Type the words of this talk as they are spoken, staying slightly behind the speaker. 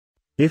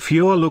If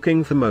you're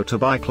looking for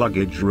motorbike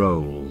luggage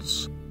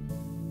rolls,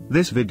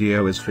 this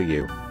video is for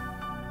you.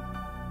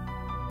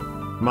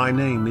 My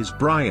name is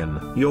Brian,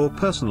 your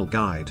personal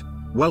guide.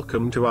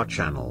 Welcome to our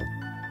channel.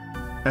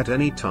 At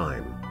any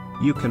time,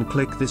 you can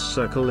click this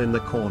circle in the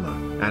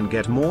corner and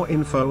get more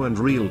info and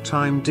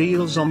real-time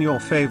deals on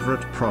your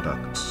favorite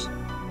products.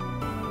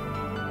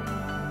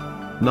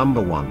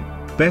 Number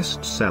 1,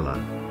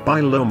 Bestseller,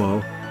 by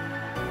Lomo.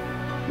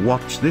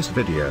 Watch this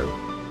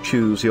video.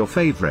 Choose your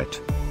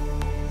favorite.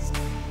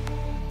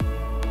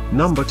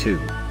 Number 2,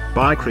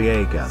 by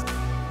Kriega.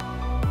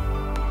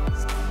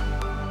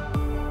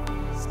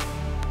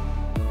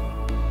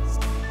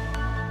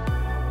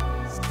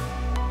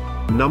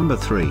 Number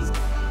 3.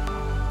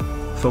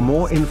 For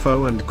more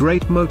info and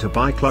great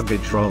motorbike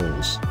luggage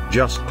rolls,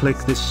 just click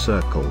this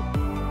circle.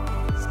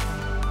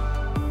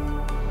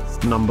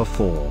 Number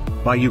 4,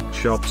 by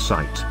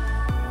ukshopsite.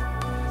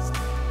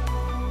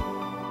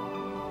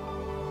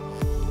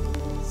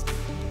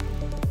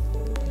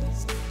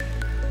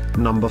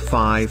 Number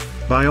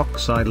 5, by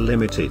Oxide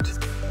Ltd.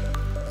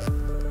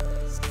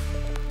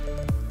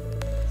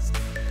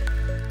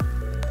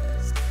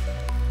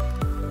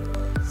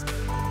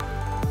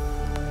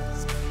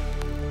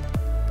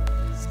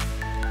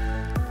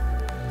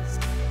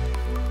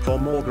 For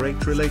more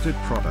great related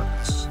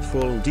products,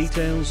 full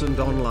details and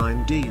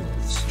online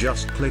deals,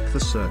 just click the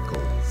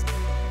circle.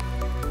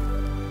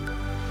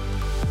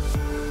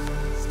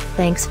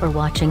 Thanks for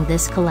watching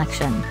this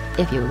collection.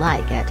 If you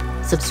like it,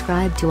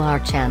 subscribe to our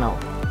channel.